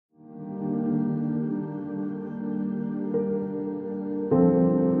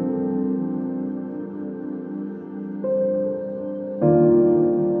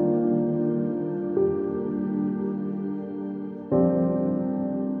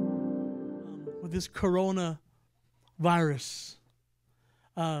with this coronavirus.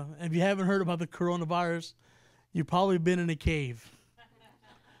 If you haven't heard about the coronavirus, you've probably been in a cave.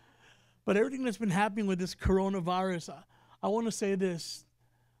 But everything that's been happening with this coronavirus, I want to say this.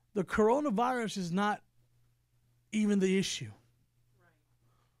 The coronavirus is not even the issue.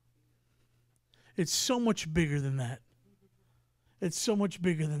 It's so much bigger than that. It's so much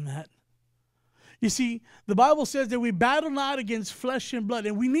bigger than that. You see, the Bible says that we battle not against flesh and blood.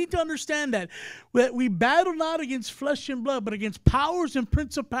 And we need to understand that we battle not against flesh and blood, but against powers and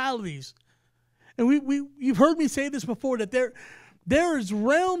principalities. And you've heard me say this before, that there is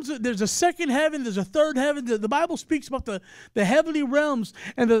realms, there's a second heaven, there's a third heaven. The Bible speaks about the heavenly realms.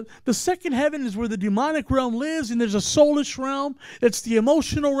 And the second heaven is where the demonic realm lives, and there's a soulish realm. It's the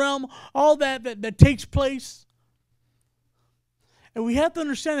emotional realm, all that takes place. And we have to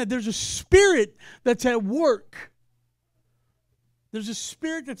understand that there's a spirit that's at work. There's a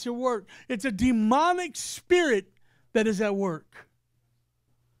spirit that's at work. It's a demonic spirit that is at work.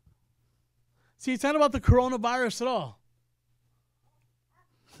 See, it's not about the coronavirus at all.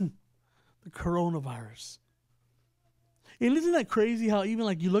 The coronavirus. And isn't that crazy how even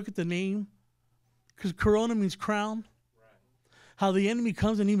like you look at the name, because corona means crown, how the enemy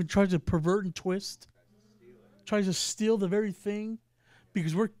comes and even tries to pervert and twist. Tries to steal the very thing,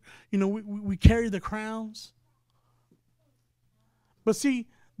 because we carry the crowns. But see,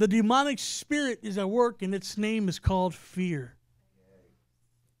 the demonic spirit is at work, and its name is called fear.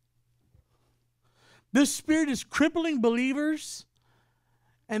 This spirit is crippling believers,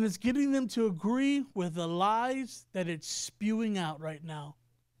 and it's getting them to agree with the lies that it's spewing out right now.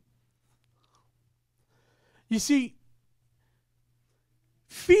 You see,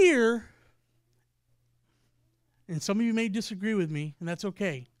 fear, and some of you may disagree with me, and that's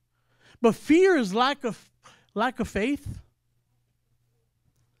okay. But fear is lack of faith.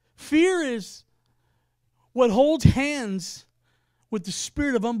 Fear is what holds hands with the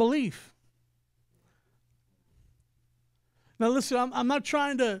spirit of unbelief. Now listen, I'm not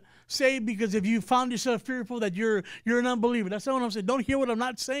trying to say because if you found yourself fearful that you're an unbeliever. That's not what I'm saying. Don't hear what I'm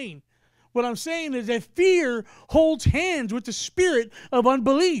not saying. What I'm saying is that fear holds hands with the spirit of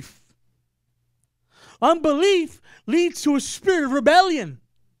unbelief. Unbelief leads to a spirit of rebellion.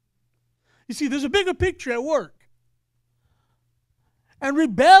 You see, there's a bigger picture at work. And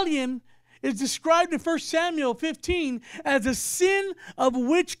rebellion is described in 1 Samuel 15 as a sin of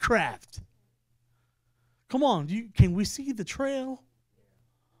witchcraft. Come on, can we see the trail?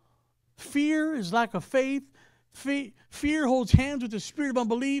 Fear is lack of faith. Fear holds hands with the spirit of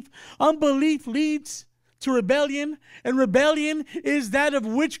unbelief. Unbelief leads to rebellion, and rebellion is that of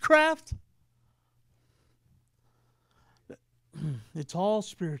witchcraft. It's all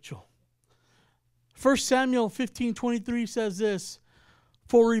spiritual. 1 Samuel 15:23 says this,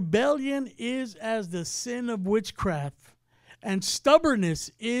 "For rebellion is as the sin of witchcraft, and stubbornness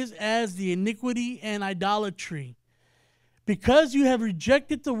is as the iniquity and idolatry. Because you have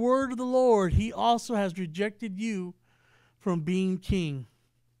rejected the word of the Lord, he also has rejected you from being king."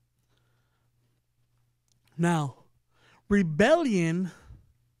 Now, rebellion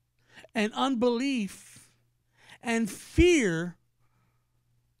and unbelief and fear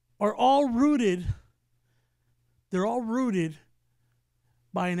are all rooted, they're all rooted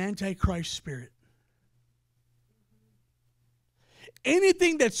by an antichrist spirit.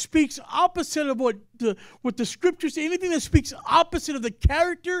 Anything that speaks opposite of what the scriptures say, anything that speaks opposite of the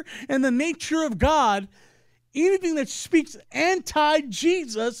character and the nature of God, anything that speaks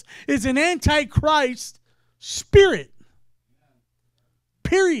anti-Jesus is an antichrist spirit.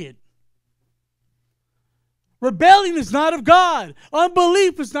 Period. Rebellion is not of God.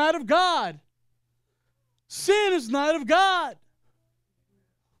 Unbelief is not of God. Sin is not of God.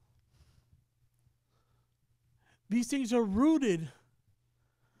 These things are rooted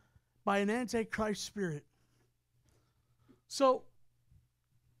by an antichrist spirit. So,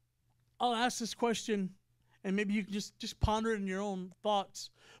 I'll ask this question, and maybe you can just ponder it in your own thoughts.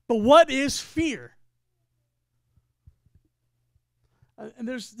 But what is fear? And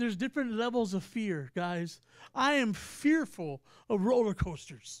there's different levels of fear, guys. I am fearful of roller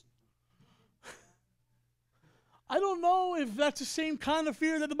coasters. I don't know if that's the same kind of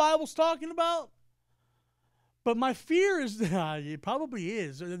fear that the Bible's talking about. But my fear is, it probably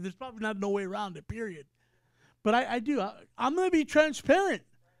is. There's probably no way around it, period. But I do. I'm going to be transparent.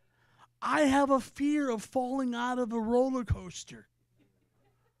 I have a fear of falling out of a roller coaster.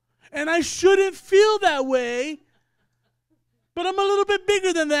 And I shouldn't feel that way. But I'm a little bit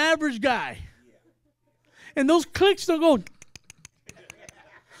bigger than the average guy. And those clicks don't go.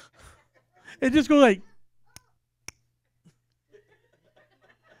 It just goes like.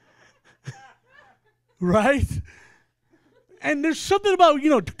 Right? And there's something about,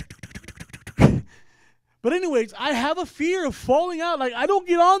 but anyways, I have a fear of falling out. Like, I don't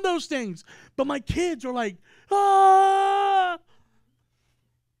get on those things. But my kids are like, ah!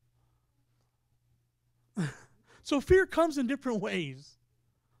 So fear comes in different ways.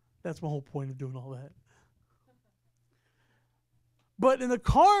 That's my whole point of doing all that. But in the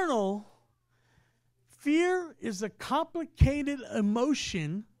carnal, fear is a complicated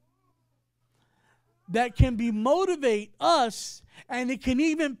emotion that can motivate us, and it can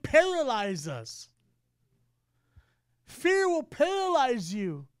even paralyze us. Fear will paralyze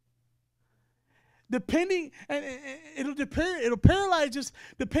you. It'll paralyze us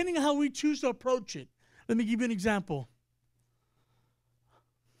depending on how we choose to approach it. Let me give you an example.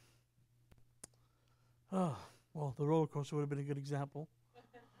 Oh, well, the roller coaster would have been a good example.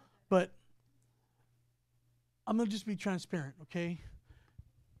 But I'm going to just be transparent, okay?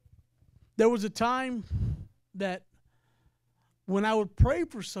 There was a time that when I would pray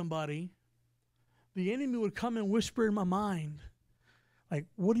for somebody, the enemy would come and whisper in my mind, like,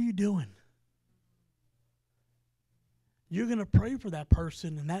 what are you doing? You're going to pray for that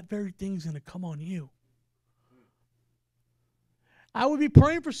person, and that very thing's going to come on you. I would be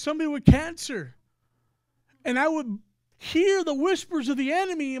praying for somebody with cancer, and I would hear the whispers of the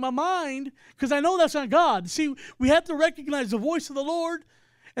enemy in my mind, because I know that's not God. See, we have to recognize the voice of the Lord,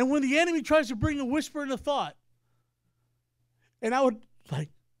 and when the enemy tries to bring a whisper in a thought, and I would like,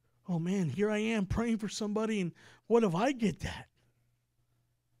 oh man, here I am praying for somebody, and what if I get that?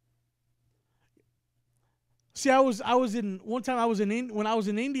 See, when I was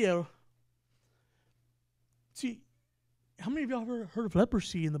in India. See, how many of y'all have heard of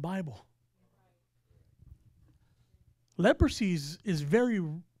leprosy in the Bible? Leprosy is very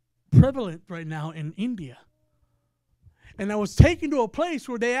prevalent right now in India. And I was taken to a place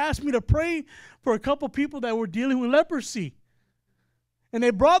where they asked me to pray for a couple people that were dealing with leprosy. And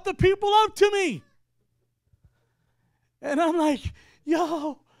they brought the people up to me. And I'm like,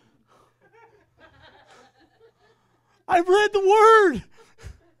 yo, I've read the word.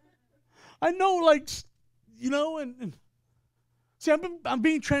 I know, like, and see, I'm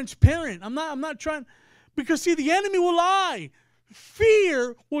being transparent. I'm not trying, because see, the enemy will lie.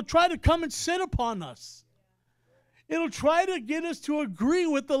 Fear will try to come and sit upon us. It'll try to get us to agree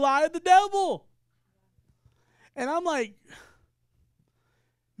with the lie of the devil. And I'm like,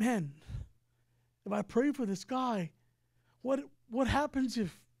 man, if I pray for this guy, what happens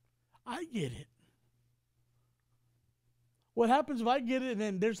if I get it? What happens if I get it and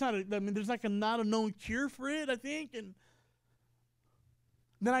then there's not a known cure for it, I think, and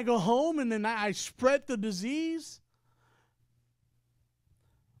then I go home and then I spread the disease.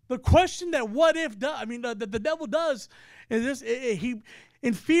 The question that what if does, the devil does is this,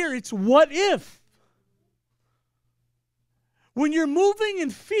 in fear, it's what if. When you're moving in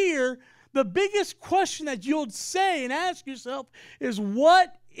fear, the biggest question that you'll say and ask yourself is,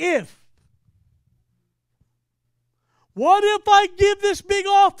 what if? What if I give this big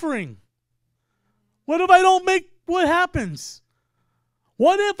offering? What if I don't make what happens?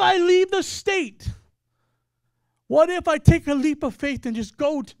 What if I leave the state? What if I take a leap of faith and just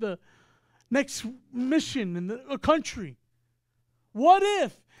go to the next mission in the country? What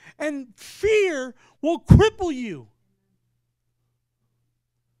if? And fear will cripple you.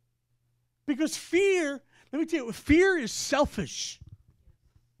 Because fear, let me tell you, fear is selfish.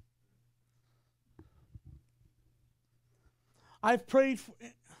 I've prayed for,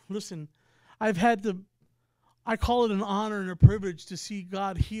 listen, I call it an honor and a privilege to see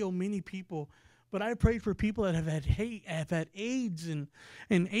God heal many people. But I prayed for people that have had AIDS and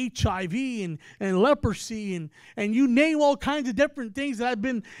HIV and leprosy and you name all kinds of different things that I've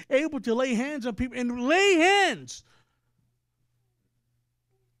been able to lay hands on people and lay hands.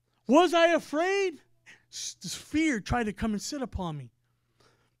 Was I afraid? This fear tried to come and sit upon me.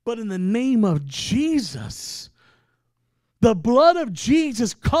 But in the name of Jesus, the blood of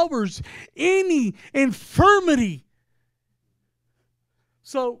Jesus covers any infirmity.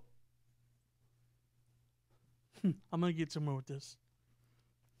 So, I'm going to get somewhere with this.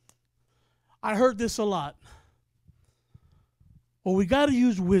 I heard this a lot. Well, we got to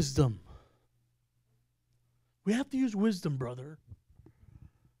use wisdom. We have to use wisdom, brother.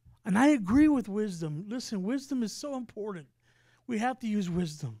 And I agree with wisdom. Listen, wisdom is so important. We have to use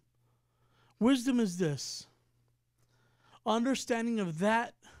wisdom. Wisdom is this: understanding of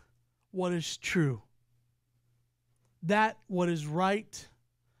that what is true, that what is right,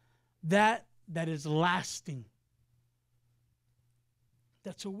 that is lasting.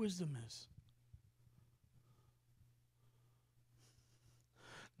 That's what wisdom is.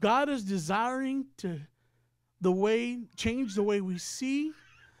 God is desiring to change the way we see,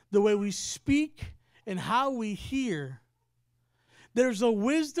 the way we speak, and how we hear. There's a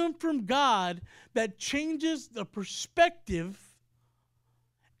wisdom from God that changes the perspective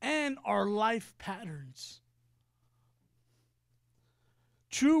and our life patterns.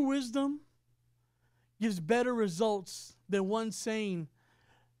 True wisdom gives better results than one saying,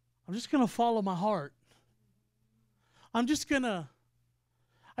 I'm just going to follow my heart. I just feel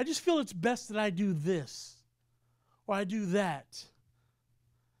it's best that I do this or I do that.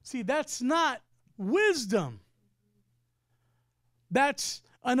 See, that's not wisdom. That's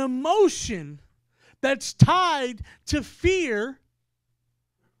an emotion that's tied to fear,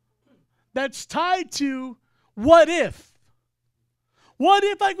 that's tied to what if. What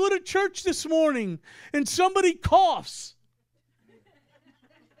if I go to church this morning and somebody coughs?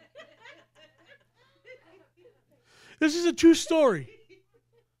 This is a true story.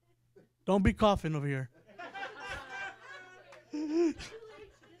 Don't be coughing over here.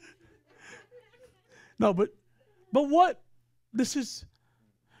 No, but what? This is,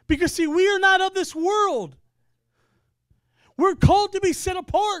 because see, we are not of this world. We're called to be set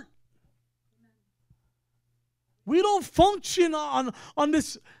apart. We don't function on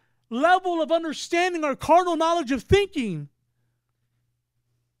this level of understanding our carnal knowledge of thinking.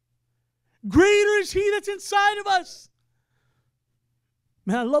 Greater is He that's inside of us.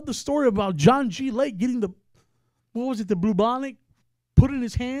 Man, I love the story about John G. Lake getting the bubonic put in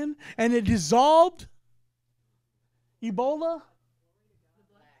his hand and it dissolved. Ebola,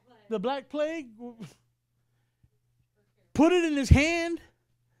 the Black Plague, put it in his hand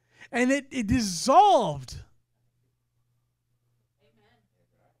and it dissolved.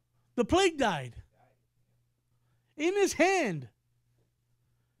 The plague died in his hand.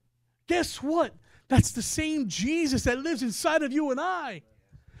 Guess what? That's the same Jesus that lives inside of you and I.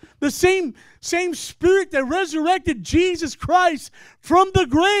 The same Spirit that resurrected Jesus Christ from the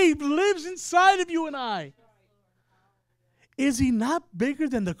grave lives inside of you and I. Is He not bigger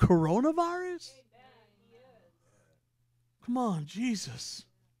than the coronavirus? Come on, Jesus.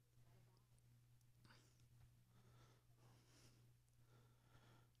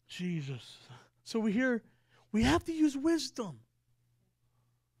 Jesus. So we have to use wisdom.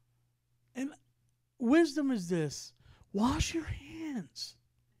 And wisdom is this: wash your hands.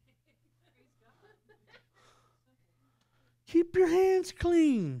 Keep your hands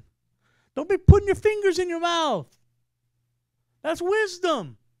clean. Don't be putting your fingers in your mouth. That's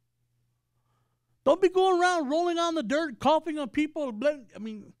wisdom. Don't be going around rolling on the dirt, coughing on people. I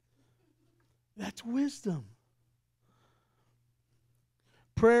mean, that's wisdom.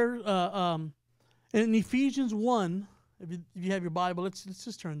 Prayer in Ephesians 1, if you have your Bible, let's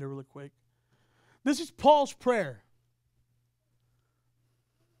just turn there really quick. This is Paul's prayer.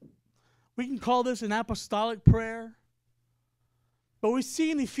 We can call this an apostolic prayer. But we see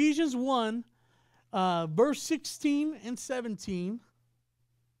in Ephesians 1, verse 16 and 17,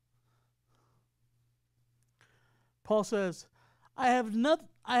 Paul says, I have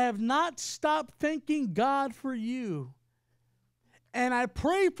not stopped thanking God for you, and I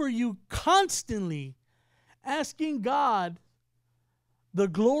pray for you constantly, asking God, the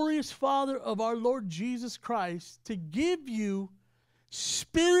glorious Father of our Lord Jesus Christ, to give you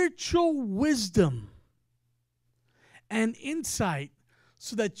spiritual wisdom and insight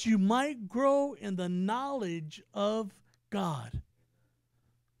so that you might grow in the knowledge of God.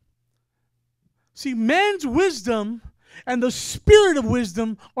 See, man's wisdom and the spirit of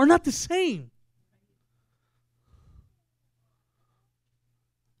wisdom are not the same.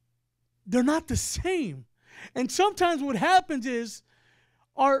 They're not the same. And sometimes what happens is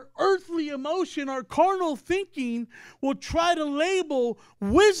our earthly emotion, our carnal thinking will try to label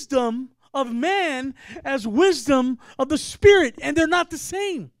wisdom of man as wisdom of the Spirit, and they're not the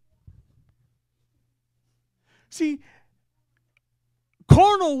same. See,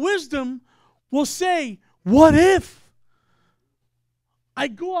 carnal wisdom will say, what if I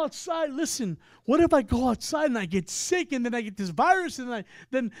go outside? Listen, what if I go outside and I get sick and then I get this virus and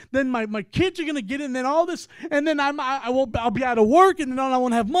then my kids are going to get it and then all this and then I'll be out of work and then I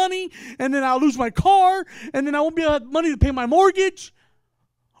won't have money and then I'll lose my car and then I won't be able to have money to pay my mortgage.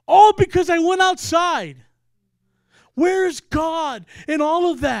 All because I went outside. Where is God in all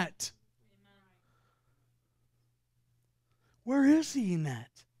of that? Where is He in that?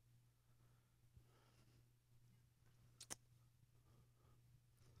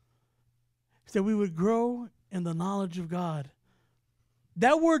 It's that we would grow in the knowledge of God.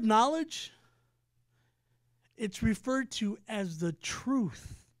 That word knowledge, it's referred to as the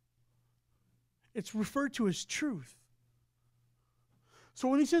truth. It's referred to as truth. So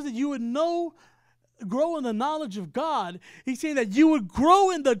when he says that you would know grow in the knowledge of God. He's saying that you would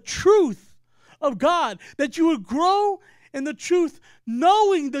grow in the truth of God, that you would grow in the truth,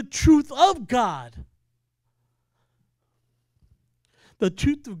 knowing the truth of God. The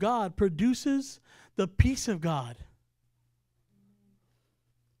truth of God produces the peace of God.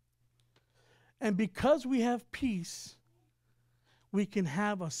 And because we have peace, we can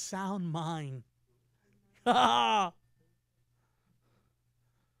have a sound mind. A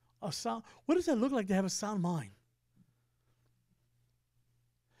sound. What does that look like to have a sound mind?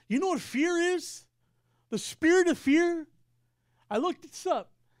 You know what fear is? The spirit of fear. I looked this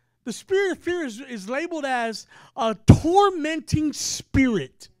up. The spirit of fear is labeled as a tormenting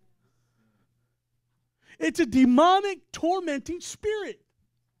spirit. It's a demonic tormenting spirit.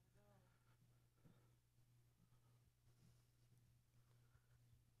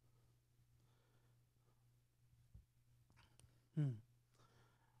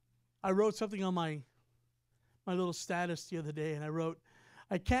 I wrote something on my little status the other day, and I wrote,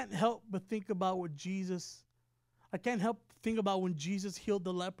 I can't help but think about when Jesus healed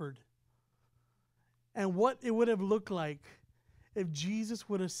the leopard and what it would have looked like if Jesus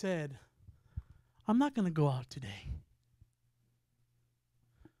would have said, I'm not going to go out today.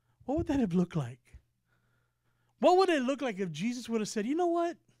 What would that have looked like? What would it look like if Jesus would have said, you know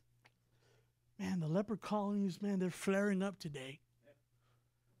what? Man, the leopard colonies, man, they're flaring up today.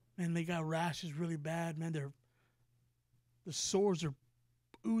 Man, they got rashes really bad. Man, the sores are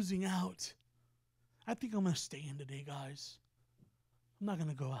oozing out. I think I'm going to stay in today, guys. I'm not going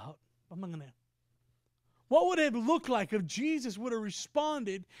to go out. I'm not going to. What would it look like if Jesus would have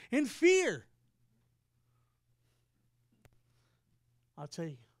responded in fear? I'll tell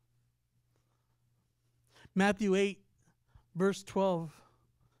you. Matthew 8, verse 12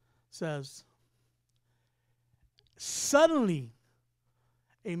 says, suddenly,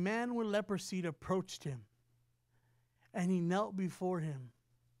 a man with leprosy approached him, and he knelt before him.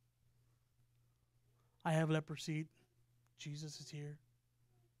 I have leprosy. Jesus is here.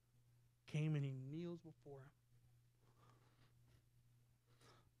 Came and he kneels before him.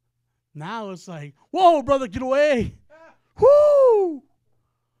 Now it's like, whoa, brother, get away. Whoo!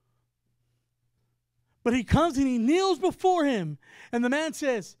 But he comes and he kneels before him. And the man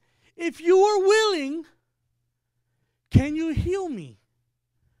says, if you are willing, can you heal me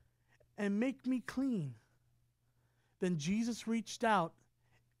and make me clean? Then Jesus reached out,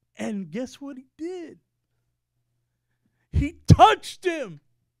 and guess what he did? He touched him.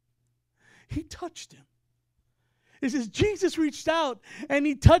 He touched him. It says Jesus reached out and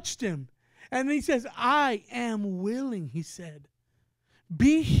he touched him. And he says, I am willing, he said.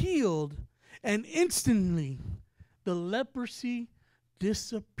 Be healed. And instantly the leprosy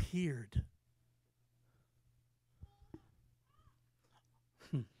disappeared.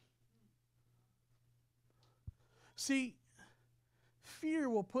 See, fear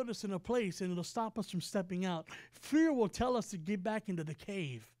will put us in a place and it'll stop us from stepping out. Fear will tell us to get back into the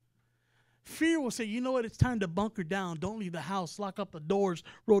cave. Fear will say, you know what, it's time to bunker down. Don't leave the house. Lock up the doors,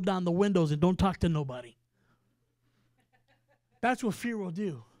 roll down the windows, and don't talk to nobody. That's what fear will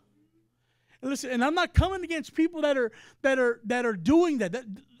do. And listen, and I'm not coming against people that are doing that.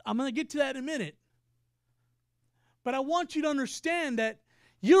 I'm going to get to that in a minute. But I want you to understand that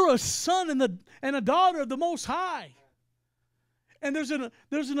you're a son and a daughter of the Most High. And there's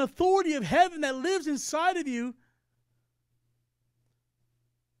an authority of heaven that lives inside of you.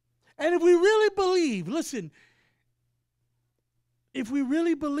 And if we really believe, listen, if we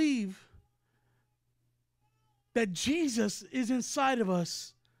really believe that Jesus is inside of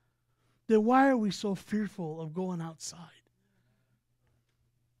us, then why are we so fearful of going outside?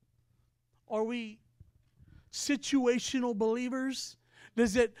 Are we situational believers?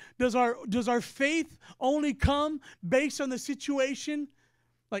 Does our faith only come based on the situation?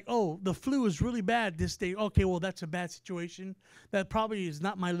 Like, oh, the flu is really bad this day. Okay, well, that's a bad situation. That probably is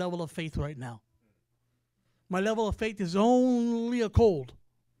not my level of faith right now. My level of faith is only a cold.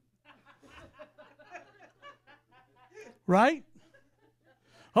 Right?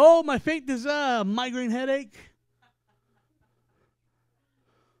 Oh, my faith is a migraine headache.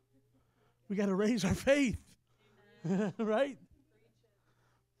 We got to raise our faith. Right?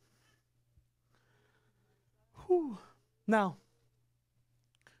 Whew. Now,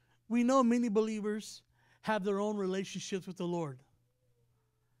 we know many believers have their own relationships with the Lord.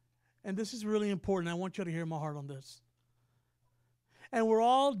 And this is really important. I want you to hear my heart on this. And we're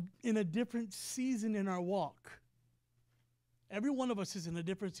all in a different season in our walk. Every one of us is in a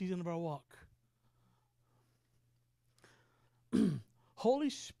different season of our walk. Holy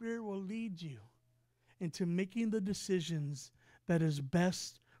Spirit will lead you into making the decisions that is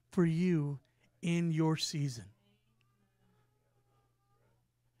best for you in your season.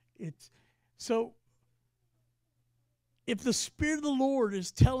 It's so if the Spirit of the Lord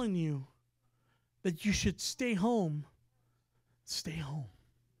is telling you that you should stay home, stay home.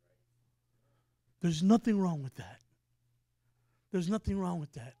 There's nothing wrong with that. There's nothing wrong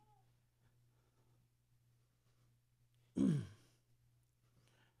with that.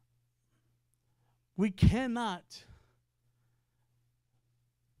 We cannot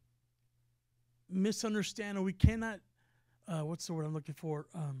misunderstand, or we cannot, what's the word I'm looking for?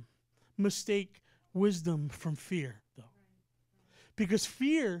 Mistake wisdom from fear, though. Because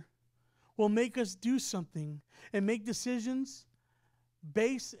fear will make us do something and make decisions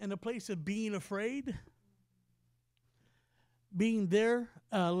based in a place of being afraid, being there,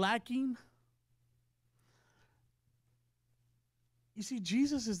 lacking. You see,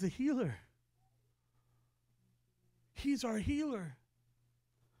 Jesus is the healer. He's our healer.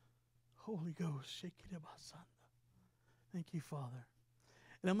 Holy Ghost, shake it up, thank you, Father.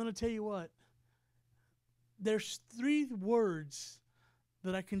 And I'm going to tell you what. There's 3 words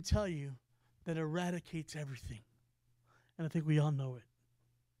that I can tell you that eradicates everything. And I think we all know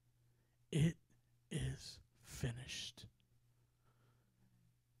it. It is finished.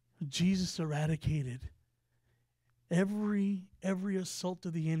 Jesus eradicated every assault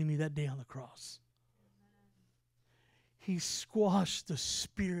of the enemy that day on the cross. He squashed the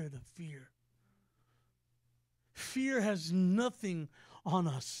spirit of fear. Fear has nothing on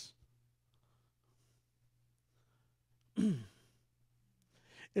us.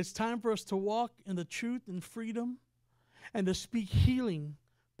 It's time for us to walk in the truth and freedom and to speak healing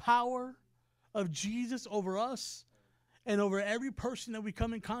power of Jesus over us and over every person that we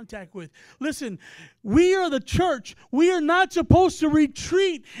come in contact with. Listen, we are the church. We are not supposed to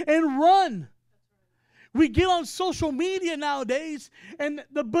retreat and run. We get on social media nowadays, and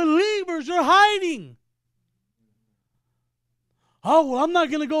the believers are hiding. Oh, well, I'm not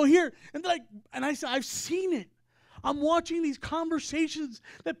going to go here. And I said, I've seen it. I'm watching these conversations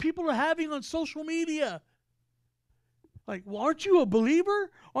that people are having on social media. Like, well, aren't you a believer?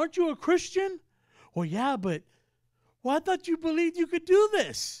 Aren't you a Christian? Well, yeah, but I thought you believed you could do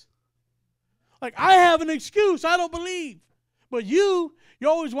this. Like, I have an excuse. I don't believe. But you're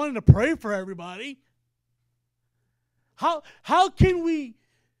always wanting to pray for everybody. How can we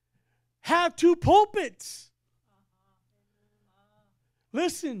have 2 pulpits?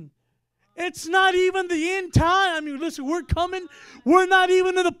 Listen, it's not even the end time. I mean, listen, we're coming. We're not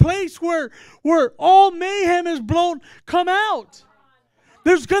even in the place where all mayhem is come out.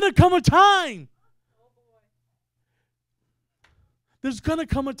 There's going to come a time. There's going to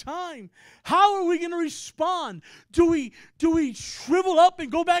come a time. How are we going to respond? Do we shrivel up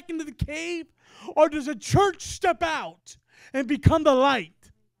and go back into the cave? Or does a church step out and become the light?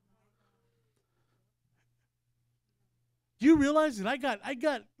 You realize that I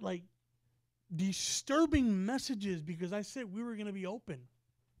got like disturbing messages because I said we were going to be open.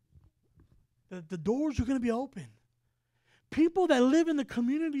 That the doors are going to be open. People that live in the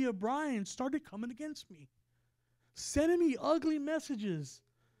community of Bryan started coming against me. Sending me ugly messages.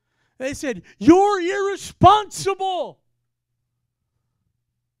 They said, "You're irresponsible."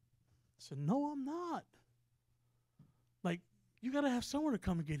 I said, "No, I'm not." Like, you got to have somewhere to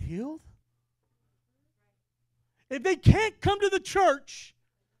come and get healed. If they can't come to the church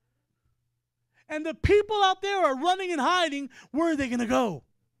and the people out there are running and hiding, where are they going to go?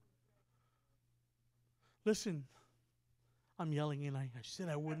 Listen, I'm yelling and I said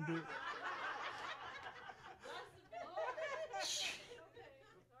I wouldn't do it.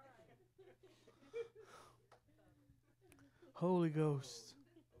 Holy Ghost.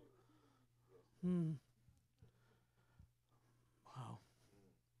 Wow.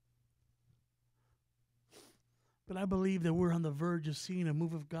 But I believe that we're on the verge of seeing a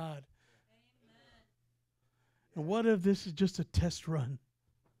move of God. Amen. And what if this is just a test run?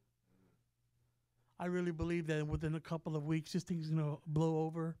 I really believe that within a couple of weeks, this thing's going to blow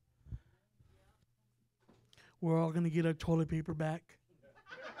over. We're all going to get our toilet paper back.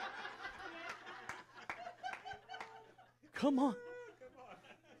 Come on.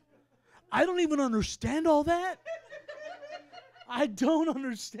 I don't even understand all that. I don't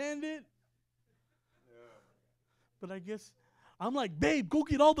understand it. But I guess I'm like, babe, go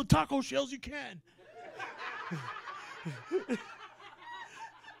get all the taco shells you can.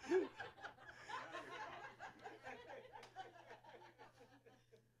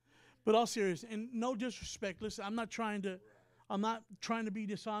 But all serious, and no disrespect. Listen, I'm not trying to be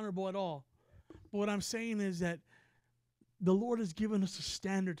dishonorable at all. But what I'm saying is that the Lord has given us a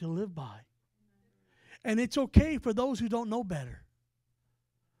standard to live by. And it's okay for those who don't know better.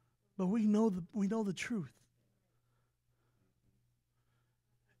 But we know the truth.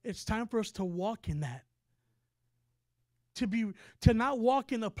 It's time for us to walk in that. To not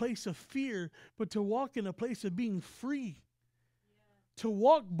walk in a place of fear, but to walk in a place of being free. To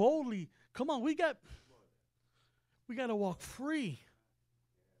walk boldly. Come on, we got to walk free.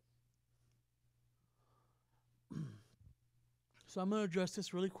 So I'm going to address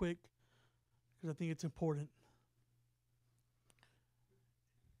this really quick because I think it's important.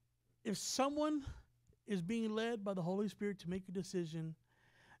 If someone is being led by the Holy Spirit to make a decision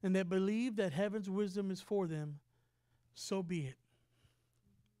and they believe that heaven's wisdom is for them, so be it.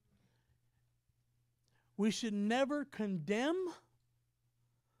 We should never condemn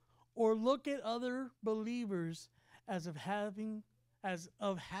or look at other believers as of having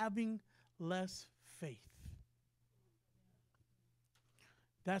less faith.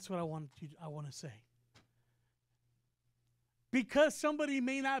 That's what I want to say. Because somebody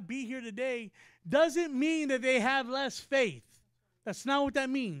may not be here today doesn't mean that they have less faith. That's not what that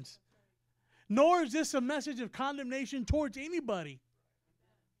means. Nor is this a message of condemnation towards anybody.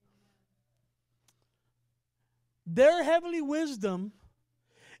 Their heavenly wisdom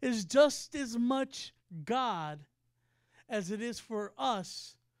is just as much God as it is for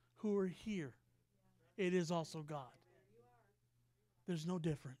us who are here. It is also God. There's no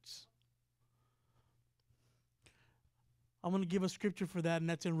difference. I'm going to give a scripture for that, and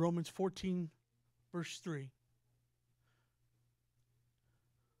that's in Romans 14, verse 3.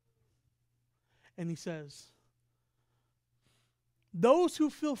 And he says, those who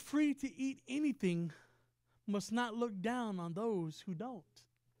feel free to eat anything must not look down on those who don't.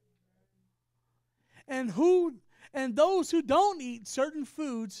 And those who don't eat certain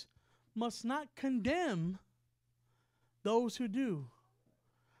foods must not condemn those who do.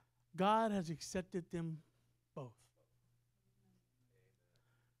 God has accepted them both.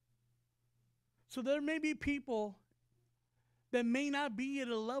 So there may be people that may not be at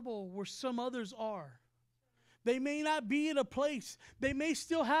a level where some others are. They may not be at a place. They may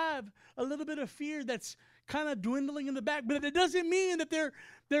still have a little bit of fear that's kind of dwindling in the back, but it doesn't mean that they're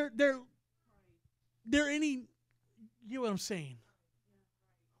any, you know what I'm saying?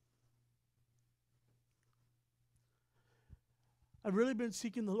 I've really been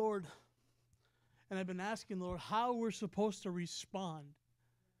seeking the Lord, and I've been asking the Lord how we're supposed to respond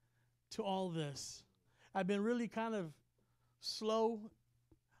to all this. I've been really kind of slow.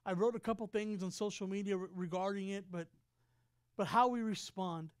 I wrote a couple things on social media regarding it, but how we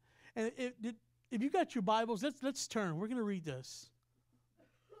respond. And if you got your Bibles, let's turn. We're going to read this.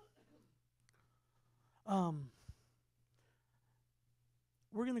 We're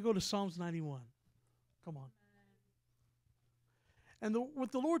going to go to Psalms 91. Come on. And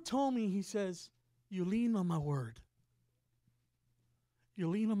what the Lord told me, he says, you lean on my word. You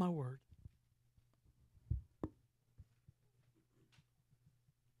lean on my word.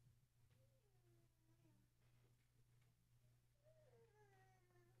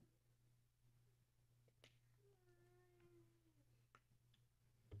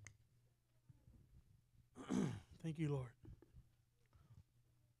 Thank you, Lord.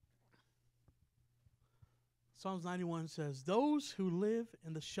 Psalms 91 says, those who live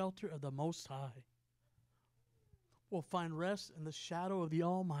in the shelter of the Most High will find rest in the shadow of the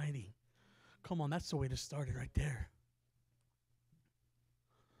Almighty. Come on, that's the way to start it right there.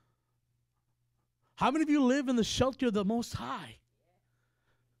 How many of you live in the shelter of the Most High?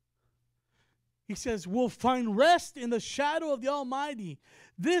 He says, we'll find rest in the shadow of the Almighty.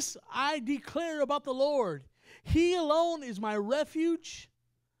 This I declare about the Lord. He alone is my refuge,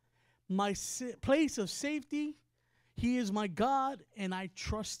 my place of safety. He is my God, and I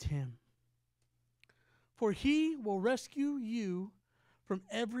trust him. For he will rescue you from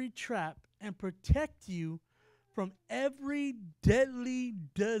every trap and protect you from every deadly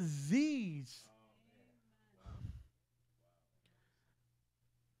disease.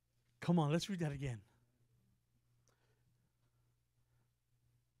 Come on, let's read that again.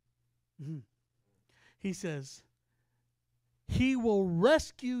 He says, he will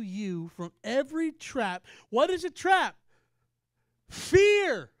rescue you from every trap. What is a trap?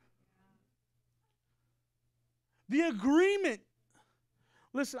 Fear. The agreement.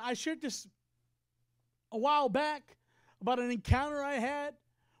 Listen, I shared this a while back about an encounter I had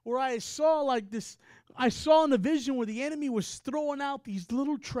where I saw in the vision where the enemy was throwing out these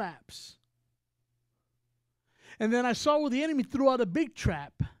little traps. And then I saw where the enemy threw out a big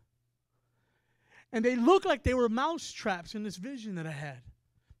trap. And they looked like they were mouse traps in this vision that I had.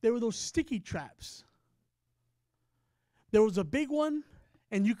 They were those sticky traps. There was a big one,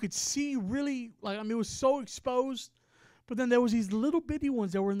 and you could see really, it was so exposed. But then there was these little bitty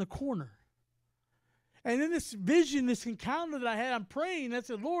ones that were in the corner. And in this vision, this encounter that I had, I'm praying. I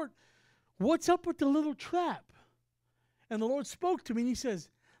said, Lord, what's up with the little trap? And the Lord spoke to me, and he says,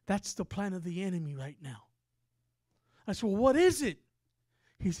 that's the plan of the enemy right now. I said, well, what is it?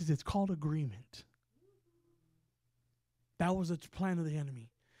 He says, it's called agreement. That was the plan of the enemy.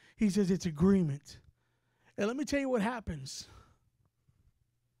 He says, it's agreement. And let me tell you what happens.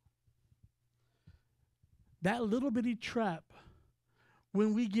 That little bitty trap,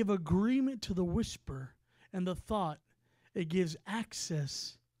 when we give agreement to the whisper and the thought, it gives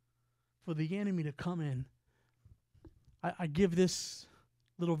access for the enemy to come in. I give this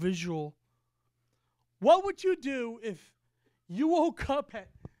little visual. What would you do if you woke up at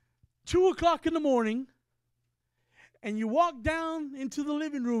 2 o'clock in the morning and you walked down into the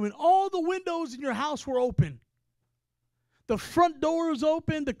living room and all the windows in your house were open? The front door is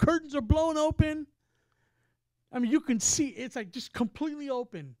open. The curtains are blown open. I mean, you can see it's like just completely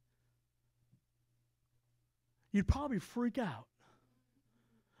open. You'd probably freak out.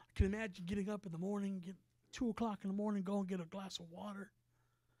 I can imagine getting up in the morning, 2 o'clock in the morning, go and get a glass of water.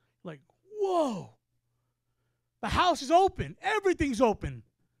 Like, whoa. The house is open. Everything's open.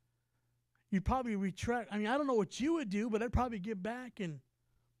 You'd probably retract. I mean, I don't know what you would do, but I'd probably get back and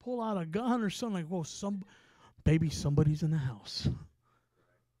pull out a gun or something like, whoa, somebody's in the house.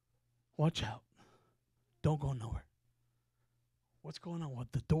 Watch out. Don't go nowhere. What's going on?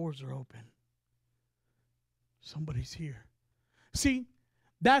 What? The doors are open. Somebody's here. See,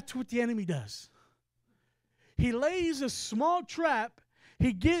 that's what the enemy does. He lays a small trap.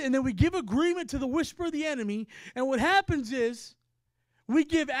 And then we give agreement to the whisper of the enemy. And what happens is we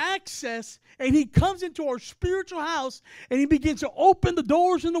give access, and he comes into our spiritual house, and he begins to open the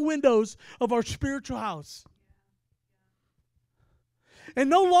doors and the windows of our spiritual house. And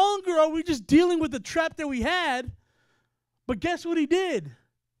no longer are we just dealing with the trap that we had, but guess what he did?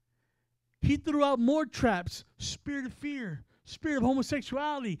 He threw out more traps. Spirit of fear, spirit of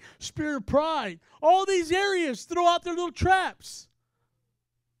homosexuality, spirit of pride. All these areas throw out their little traps.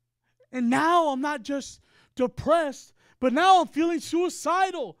 And now I'm not just depressed, but now I'm feeling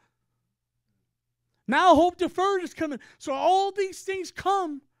suicidal. Now hope deferred is coming. So all these things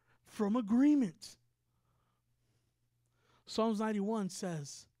come from agreement. Psalms 91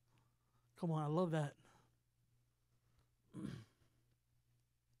 says, come on, I love that.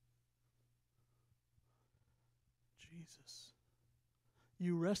 Jesus,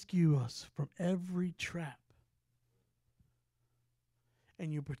 you rescue us from every trap,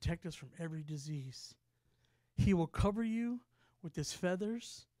 and you protect us from every disease. He will cover you with his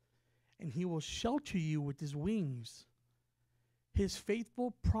feathers, and he will shelter you with his wings. His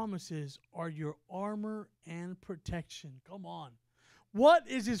faithful promises are your armor and protection. Come on. What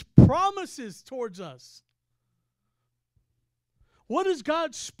is his promises towards us? What has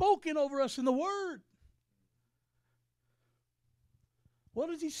God spoken over us in the Word? What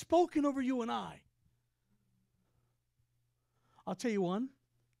has he spoken over you and I? I'll tell you one.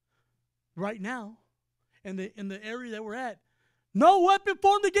 Right now, in the area that we're at, no weapon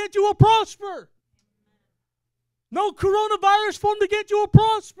formed against you will prosper. No coronavirus formed against you will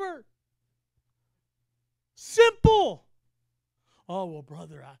prosper. Simple. Oh, well,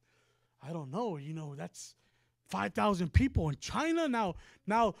 brother, I don't know. You know, that's 5,000 people in China. Now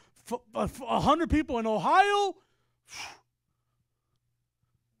 100 people in Ohio.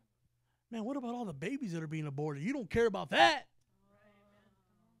 Man, what about all the babies that are being aborted? You don't care about that.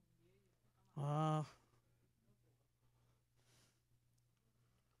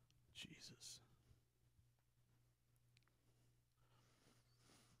 Jesus.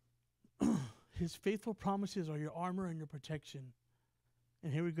 His faithful promises are your armor and your protection.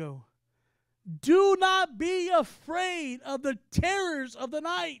 And here we go. Do not be afraid of the terrors of the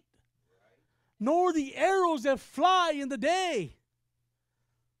night, nor the arrows that fly in the day.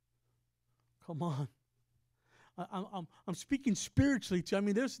 Come on. I'm speaking spiritually to you. I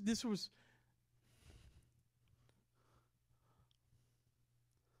mean, this was.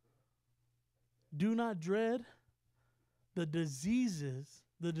 Do not dread the disease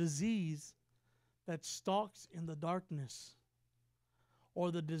that stalks in the darkness,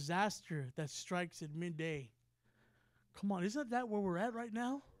 or the disaster that strikes at midday. Come on, isn't that where we're at right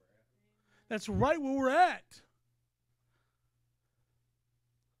now? That's right where we're at.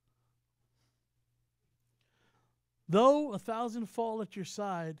 Though 1,000 fall at your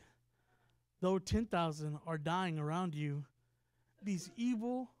side, though 10,000 are dying around you, these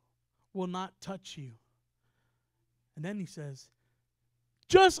evil will not touch you. And then he says,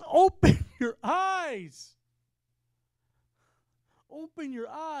 just open your eyes. Open your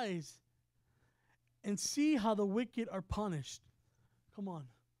eyes and see how the wicked are punished. Come on.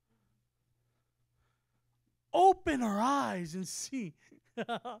 Open our eyes and see.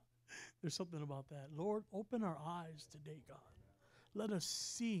 There's something about that. Lord, open our eyes today, God. Let us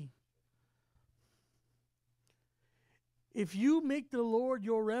see. If you make the Lord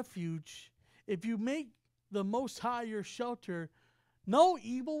your refuge, if you make the Most High your shelter, no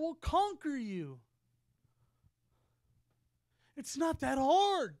evil will conquer you. It's not that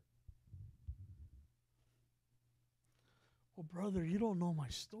hard. Well, brother, you don't know my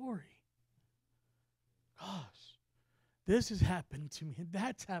story. Gosh, this has happened to me, and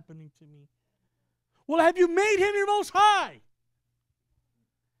that's happening to me. Well, have you made him your Most High?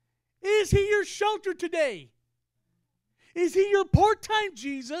 Is he your shelter today? Is he your part-time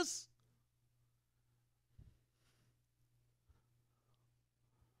Jesus?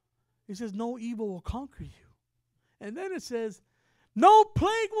 He says, no evil will conquer you. And then it says, no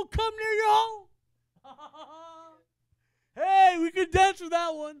plague will come near your home. Hey, we could dance with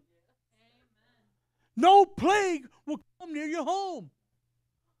that one. Amen. No plague will come near your home.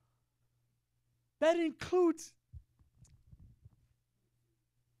 That includes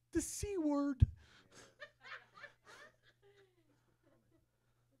the C word.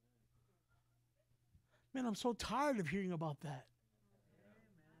 Man, I'm so tired of hearing about that.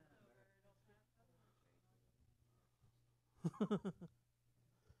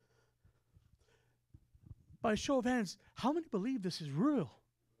 By a show of hands, how many believe this is real?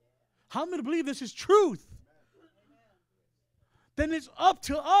 How many believe this is truth? Then it's up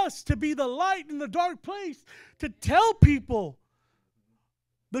to us to be the light in the dark place, to tell people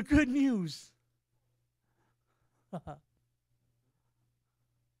the good news.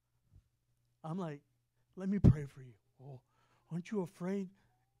 I'm like, let me pray for you. Oh, aren't you afraid?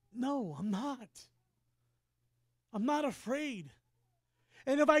 No, I'm not. I'm not afraid.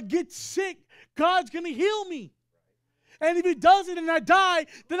 And if I get sick, God's going to heal me. And if he doesn't and I die,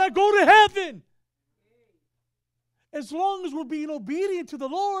 then I go to heaven. As long as we're being obedient to the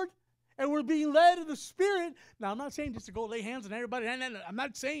Lord and we're being led in the Spirit. Now, I'm not saying just to go lay hands on everybody. I'm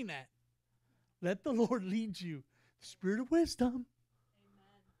not saying that. Let the Lord lead you. The Spirit of wisdom. Amen.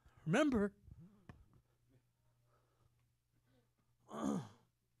 Remember.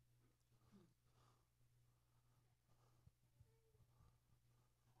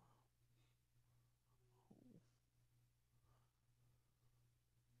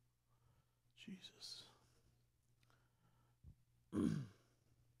 Jesus.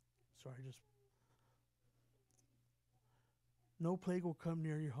 Sorry, just. No plague will come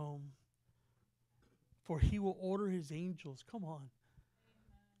near your home, for he will order his angels, come on,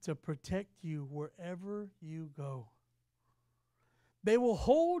 to protect you wherever you go. They will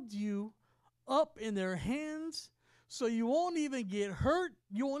hold you up in their hands so you won't even get hurt.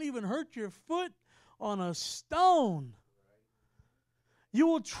 You won't even hurt your foot on a stone. You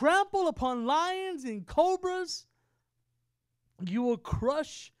will trample upon lions and cobras. You will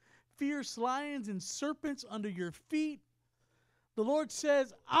crush fierce lions and serpents under your feet. The Lord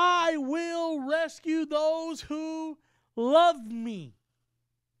says, I will rescue those who love me.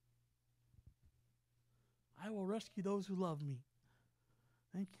 I will rescue those who love me.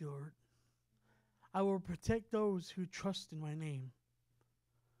 Thank you, Lord. I will protect those who trust in my name.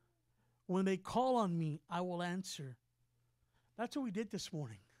 When they call on me, I will answer. That's what we did this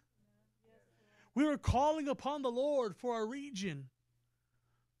morning. We were calling upon the Lord for our region.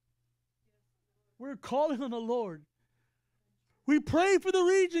 We're calling on the Lord. We pray for the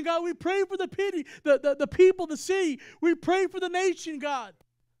region, God. We pray for the people, the city. We pray for the nation, God.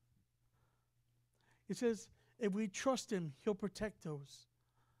 It says, if we trust him, he'll protect those.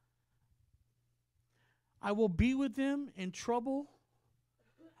 I will be with them in trouble.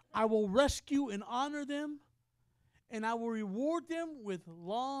 I will rescue and honor them. And I will reward them with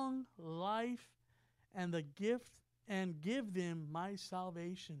long life and the gift and give them my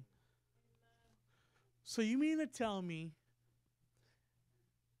salvation. So you mean to tell me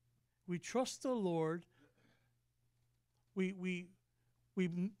we trust the Lord, we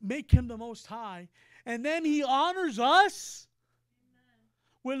make him the Most High, and then he honors us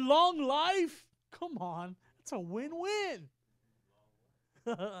with long life? Come on, it's a win-win.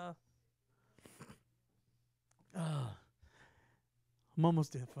 I'm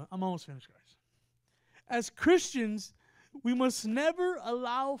almost finished, guys. As Christians, we must never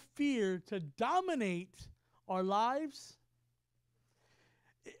allow fear to dominate our lives.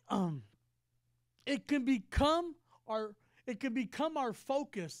 It can become our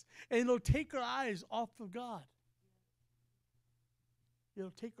focus, and it'll take our eyes off of God.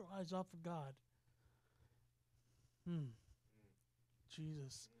 It'll take our eyes off of God.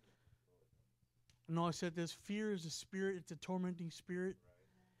 Jesus. I know I said this. Fear is a spirit. It's a tormenting spirit.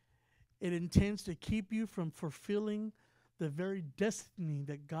 It intends to keep you from fulfilling the very destiny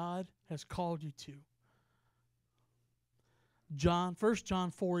that God has called you to. 1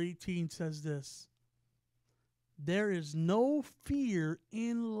 John 4:18 says this. There is no fear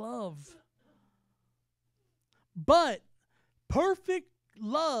in love, but perfect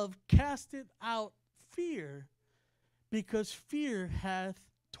love casteth out fear, because fear hath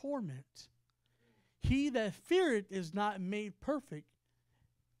torment. He that feareth is not made perfect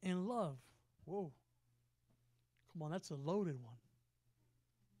in love. Whoa. Come on, that's a loaded one.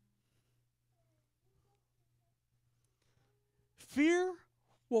 Fear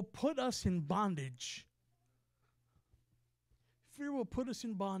will put us in bondage. Fear will put us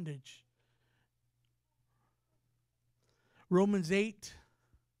in bondage. Romans 8,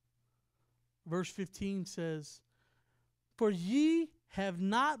 verse 15 says, for ye have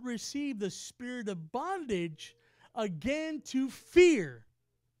not received the spirit of bondage again to fear,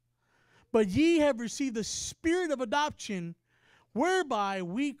 but ye have received the spirit of adoption, whereby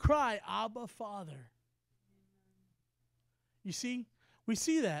we cry, Abba, Father. You see, we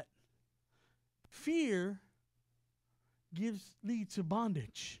see that. Fear leads to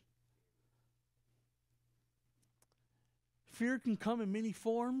bondage. Fear can come in many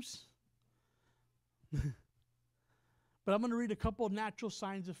forms. But I'm going to read a couple of natural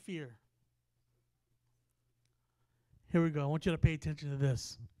signs of fear. Here we go. I want you to pay attention to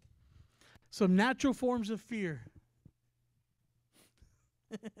this. Some natural forms of fear.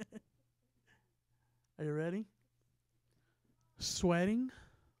 Are you ready? Sweating,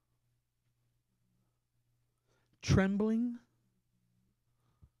 trembling,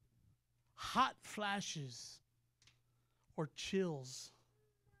 hot flashes or chills,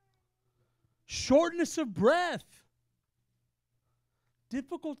 shortness of breath,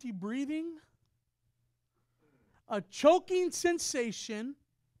 difficulty breathing, a choking sensation,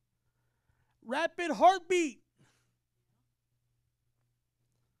 rapid heartbeat,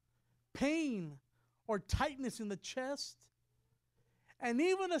 pain or tightness in the chest, and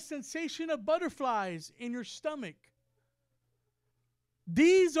even a sensation of butterflies in your stomach.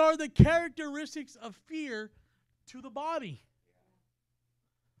 These are the characteristics of fear to the body.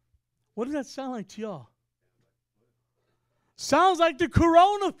 What does that sound like to y'all? Sounds like the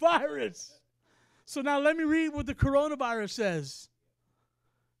coronavirus. So now let me read what the coronavirus says.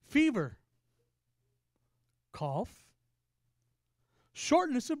 Fever, cough,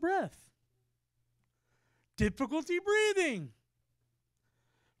 shortness of breath, difficulty breathing,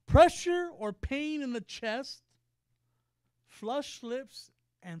 pressure or pain in the chest, flushed lips,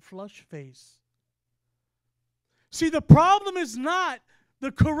 and flushed face. See, the problem is not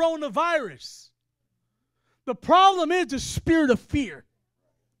the coronavirus. The problem is the spirit of fear.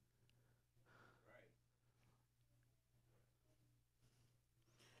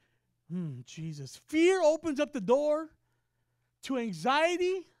 Jesus. Fear opens up the door to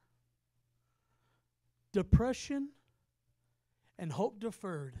anxiety, depression, and hope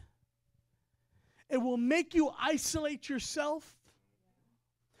deferred. It will make you isolate yourself,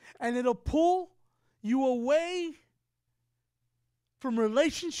 and it'll pull you away from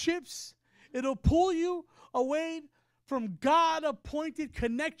relationships. It'll pull you away from God-appointed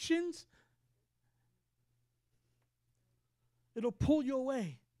connections. It'll pull you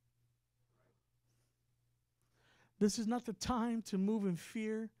away. This is not the time to move in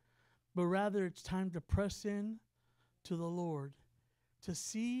fear, but rather it's time to press in to the Lord, to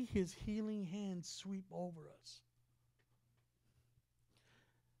see His healing hand sweep over us.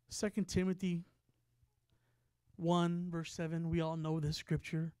 2 Timothy 1, verse 7, we all know this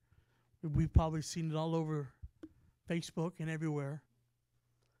scripture. We've probably seen it all over Facebook and everywhere.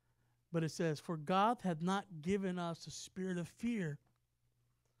 But it says, for God hath not given us a spirit of fear,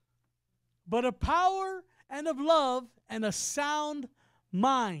 but of power and of love and a sound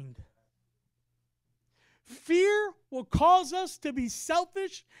mind. Fear will cause us to be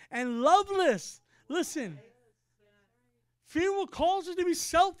selfish and loveless. Listen. Fear will cause us to be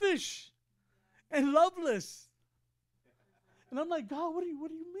selfish and loveless. And I'm like, God, what do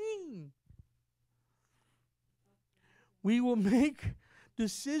you mean? We will make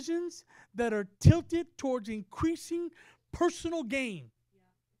decisions that are tilted towards increasing personal gain.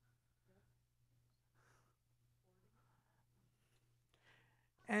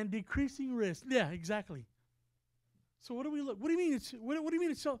 And decreasing risk. Yeah, exactly. So what do we look? What do you mean? What do you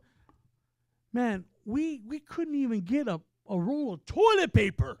mean it's so? Man, we couldn't even get a roll of toilet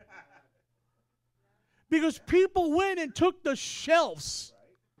paper because people went and took the shelves.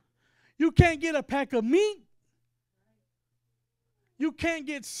 You can't get a pack of meat. You can't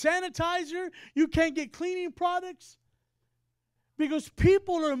get sanitizer. You can't get cleaning products. Because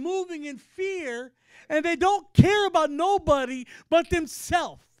people are moving in fear and they don't care about nobody but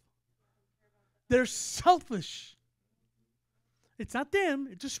themselves. They're selfish. It's not them,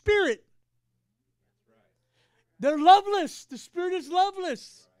 it's a spirit. They're loveless. The spirit is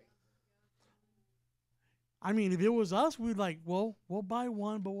loveless. I mean, if it was us, we'd like, well, we'll buy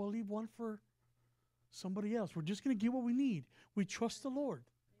one, but we'll leave one for somebody else. We're just going to get what we need. We trust the Lord.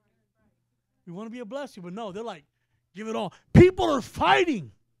 We want to be a blessing, but no, they're like, give it all. People are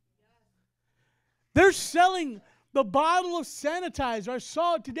fighting. They're selling the bottle of sanitizer. I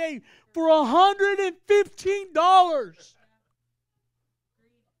saw it today for $115.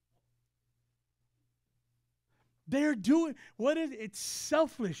 They're doing, what is it? It's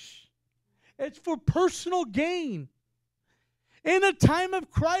selfish. It's for personal gain. In a time of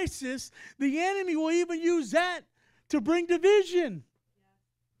crisis, the enemy will even use that to bring division.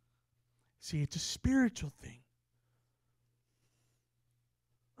 See, it's a spiritual thing.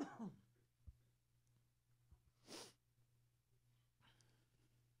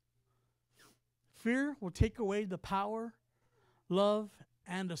 Fear will take away the power, love,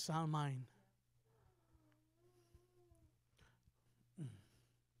 and a sound mind.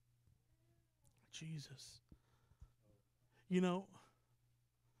 Jesus. You know,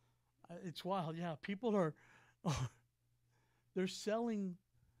 it's wild. Yeah, people are, they're selling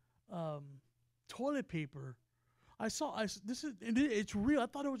toilet paper. It's real. I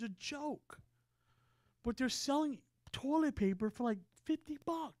thought it was a joke. But they're selling toilet paper for like $50.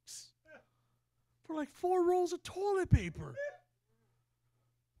 For like 4 rolls of toilet paper.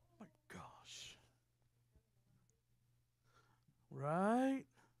 My gosh. Right?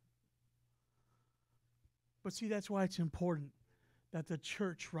 But see, that's why it's important that the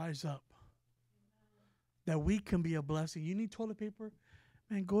church rise up. That we can be a blessing. You need toilet paper?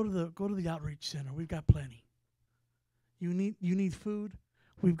 Man, go to the outreach center. We've got plenty. You need food?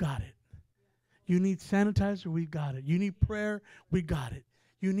 We've got it. You need sanitizer? We've got it. You need prayer? We got it.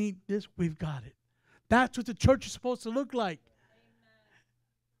 You need this? We've got it. That's what the church is supposed to look like.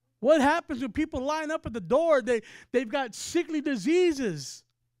 What happens when people line up at the door? They've got sickly diseases.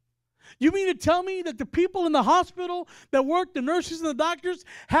 You mean to tell me that the people in the hospital that work, the nurses and the doctors,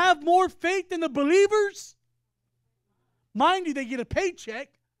 have more faith than the believers? Mind you, they get a paycheck,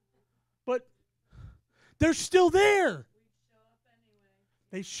 but they're still there.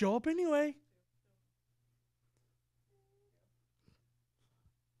 They show up anyway.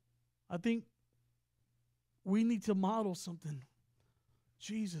 I think we need to model something.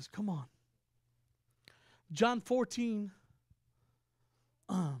 Jesus, come on. John 14.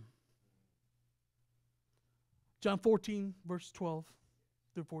 John 14, verse 12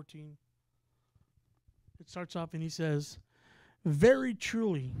 through 14. It starts off and he says, very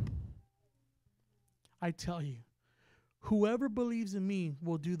truly, I tell you, whoever believes in me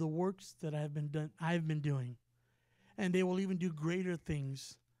will do the works that I have been doing. And they will even do greater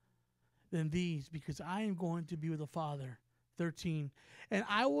things than these, because I am going to be with the Father. 13. And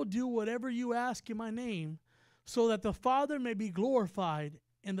I will do whatever you ask in my name, so that the Father may be glorified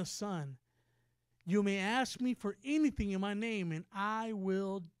in the Son. You may ask me for anything in my name, and I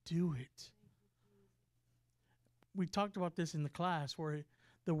will do it. We talked about this in the class, where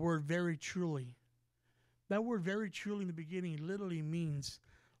the word very truly. That word very truly in the beginning literally means,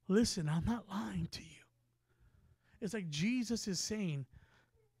 listen, I'm not lying to you. It's like Jesus is saying,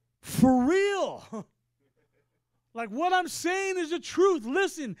 for real. Like what I'm saying is the truth.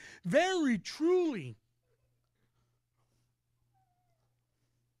 Listen, very truly.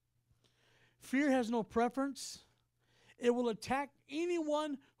 Fear has no preference. It will attack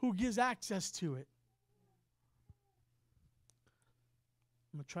anyone who gives access to it.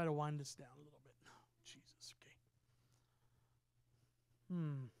 I'm going to try to wind this down a little bit. Jesus, okay.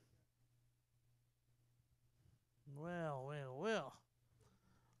 Well.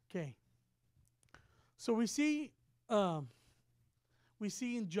 Okay. So we see in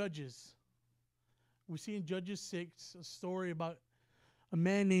Judges. We see in Judges 6 a story about a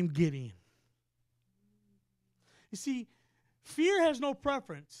man named Gideon. You see, fear has no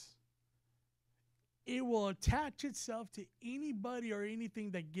preference. It will attach itself to anybody or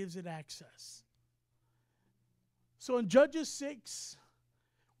anything that gives it access. So in Judges 6,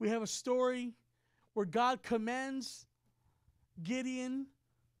 we have a story where God commands Gideon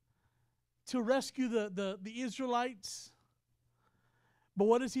to rescue the Israelites. But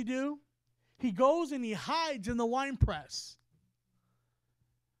what does he do? He goes and he hides in the winepress.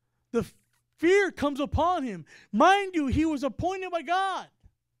 The fear comes upon him. Mind you, he was appointed by God.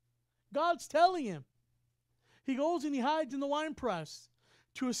 God's telling him. he goes and he hides in the wine press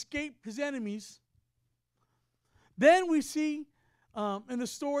to escape his enemies. Then we see in the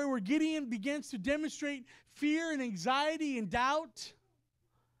story where Gideon begins to demonstrate fear and anxiety and doubt.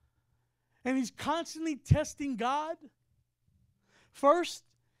 And he's constantly testing God. First,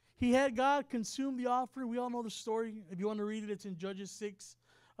 he had God consume the offering. We all know the story. If you want to read it, it's in Judges 6,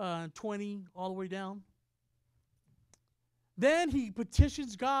 20, all the way down. Then he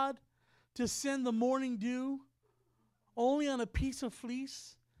petitions God to send the morning dew only on a piece of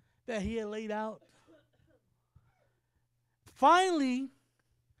fleece that he had laid out. Finally,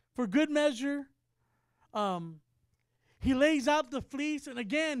 for good measure, he lays out the fleece, and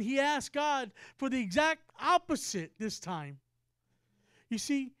again, he asks God for the exact opposite this time. You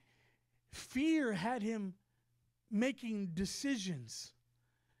see, fear had him making decisions.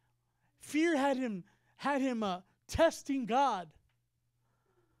 Fear had him testing God.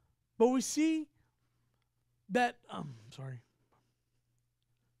 But we see that,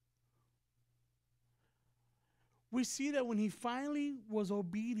 we see that when he finally was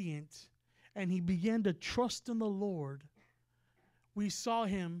obedient and he began to trust in the Lord, we saw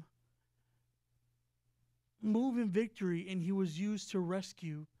him move in victory, and he was used to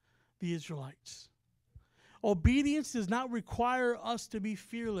rescue the Israelites. Obedience does not require us to be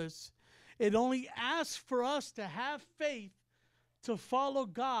fearless. It only asks for us to have faith to follow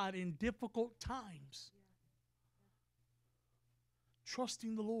God in difficult times.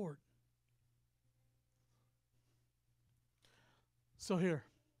 Trusting the Lord. So here,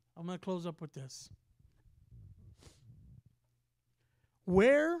 I'm going to close up with this.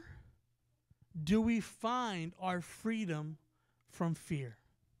 Where do we find our freedom from fear?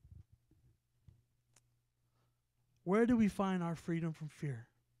 Where do we find our freedom from fear?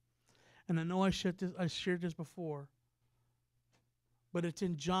 And I know I shared this before, but it's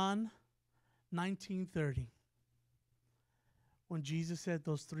in John 19:30. When Jesus said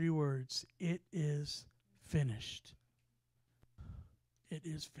those three words, "It is finished." It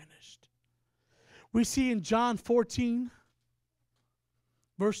is finished. We see in John 14,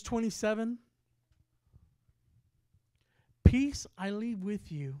 verse 27, "Peace I leave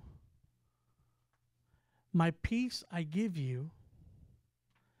with you. My peace I give you.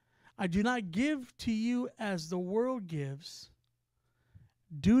 I do not give to you as the world gives.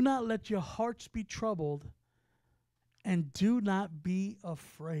 Do not let your hearts be troubled, and do not be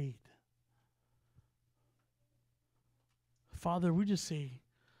afraid." Father, we just say,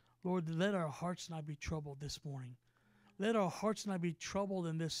 Lord, let our hearts not be troubled this morning. Let our hearts not be troubled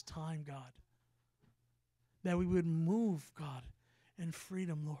in this time, God. That we would move, God, in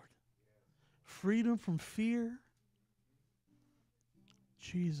freedom, Lord. Freedom from fear.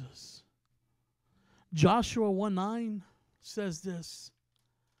 Jesus. Joshua 1:9 says this.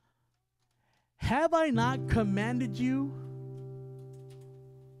 "Have I not commanded you?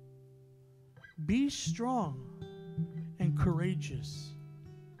 Be strong and courageous."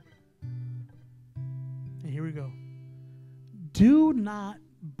 And here we go. "Do not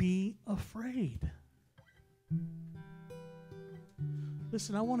be afraid."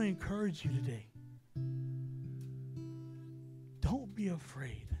 Listen, I want to encourage you today. Don't be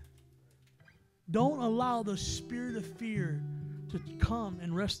afraid. Don't allow the spirit of fear to come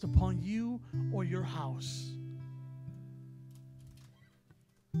and rest upon you or your house.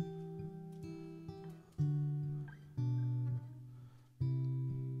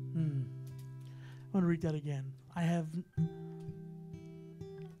 I'm going to read that again.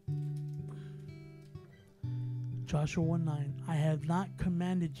 Joshua 1:9. "I have not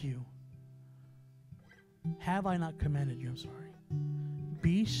commanded you." Have I not commanded you? I'm sorry.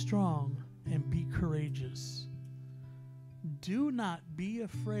 "Be strong and be courageous. Do not be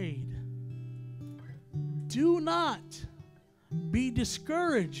afraid. Do not be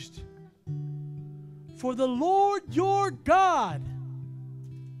discouraged. For the Lord your God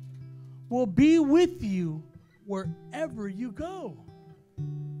will be with you wherever you go."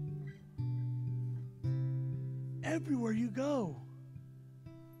 Everywhere you go.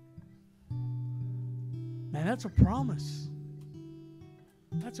 Man, that's a promise.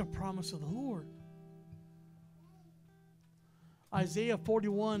 That's a promise of the Lord. Isaiah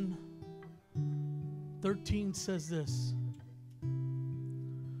 41:13 says this.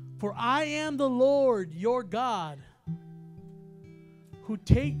 "For I am the Lord your God, who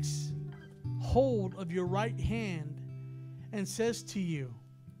takes hold of your right hand and says to you,"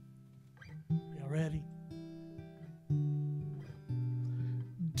 y'all ready?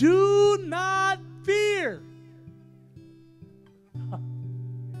 "Do not fear.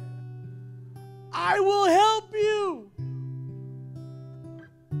 I will help you.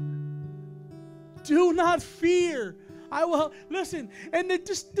 Do not fear. I will help. Listen, and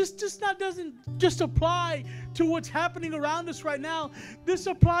this just not doesn't just apply to what's happening around us right now. This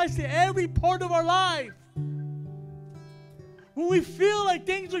applies to every part of our life. When we feel like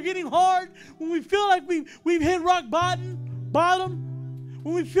things are getting hard, when we feel like we've hit rock bottom,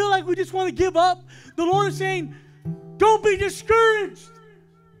 when we feel like we just want to give up, the Lord is saying, don't be discouraged.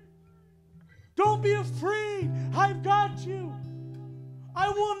 Don't be afraid. I've got you. I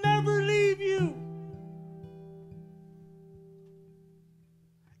will never leave you.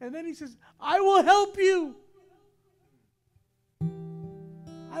 And then he says, I will help you.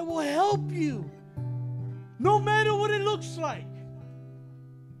 I will help you. No matter what it looks like.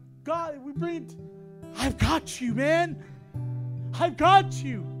 God, we bring it. I've got you, man. I've got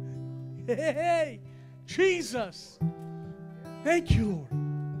you. Hey, Jesus. Thank you, Lord.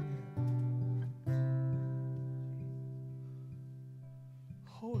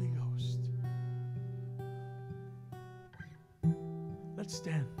 Holy Ghost. Let's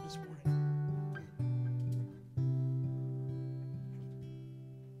stand this morning.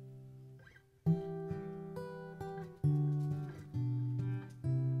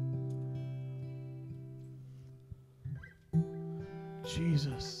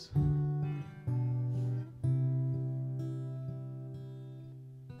 Jesus.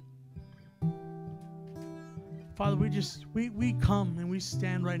 Father, we come and we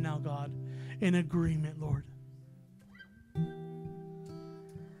stand right now, God, in agreement, Lord.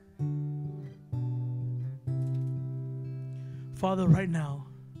 Father, right now,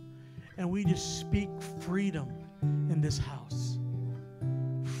 and we just speak freedom in this house.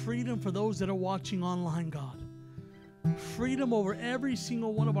 Freedom for those that are watching online, God. Freedom over every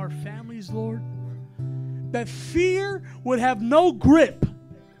single one of our families, Lord. That fear would have no grip.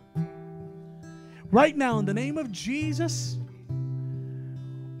 Right now, in the name of Jesus,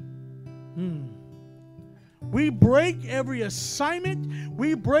 we break every assignment.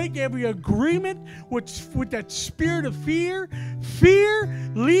 We break every agreement with that spirit of fear.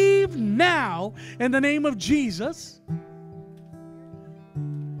 Fear, leave now in the name of Jesus.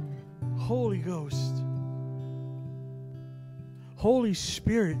 Holy Ghost. Holy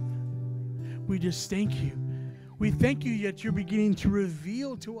Spirit, we just thank you. We thank you that you're beginning to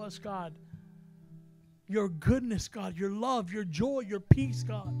reveal to us, God, your goodness, God, your love, your joy, your peace,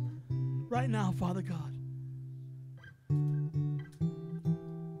 God. Right now, Father God.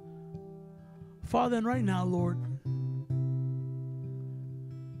 Father, and right now, Lord,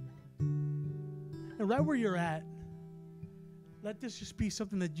 and right where you're at, let this just be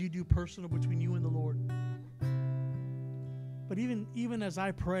something that you do personal between you and the Lord. But even as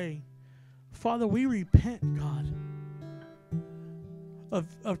I pray, Father, we repent, God,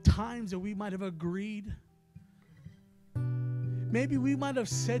 of times that we might have agreed. Maybe we might have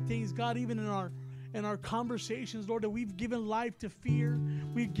said things, God, even in our conversations, Lord, that we've given life to fear.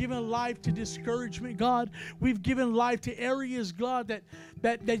 We've given life to discouragement, God. We've given life to areas, God,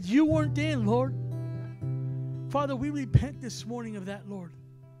 that you weren't in, Lord. Father, we repent this morning of that, Lord.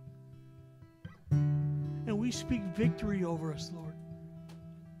 And we speak victory over us, Lord.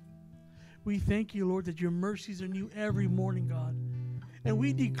 We thank you, Lord, that your mercies are new every morning, God. And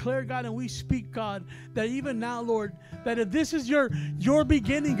we declare, God, and we speak, God, that even now, Lord, that if this is your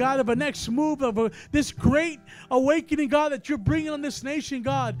beginning, God, of a next move, of this great awakening, God, that you're bringing on this nation,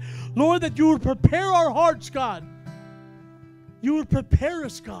 God, Lord, that you would prepare our hearts, God. You would prepare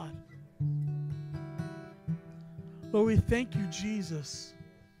us, God. Lord, we thank you, Jesus.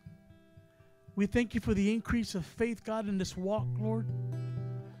 We thank you for the increase of faith, God, in this walk, Lord.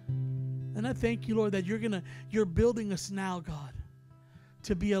 And I thank you, Lord, that you're building us now, God,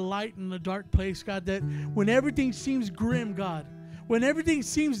 to be a light in a dark place, God, that when everything seems grim, God, when everything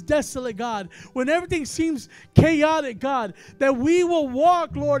seems desolate, God, when everything seems chaotic, God, that we will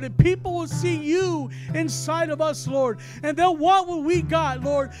walk, Lord, and people will see you inside of us, Lord, and they'll want what we got,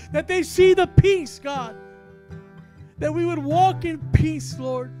 Lord, that they see the peace, God, that we would walk in peace,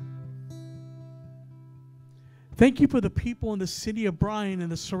 Lord. Thank you for the people in the city of Bryan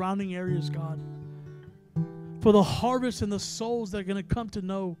and the surrounding areas, God, for the harvest and the souls that are going to come to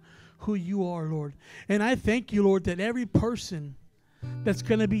know who you are, Lord. And I thank you, Lord, that every person that's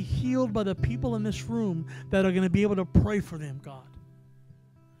going to be healed by the people in this room that are going to be able to pray for them, God.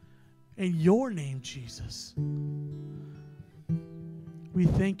 In your name, Jesus. We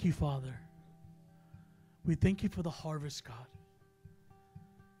thank you, Father. We thank you for the harvest, God.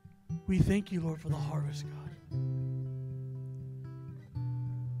 We thank you, Lord, for the harvest, God.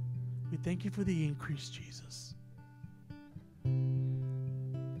 We thank you for the increase, Jesus.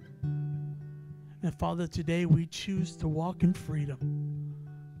 And Father, today we choose to walk in freedom.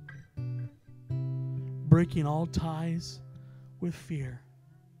 breaking all ties with fear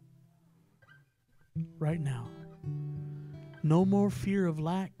right now. No more fear of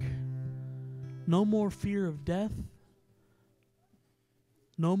lack. No more fear of death.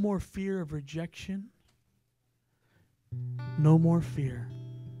 No more fear of rejection. No more fear.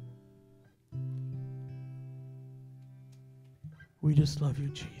 We just love you,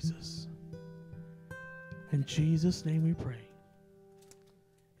 Jesus. In Jesus' name we pray.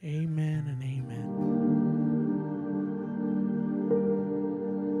 Amen and amen.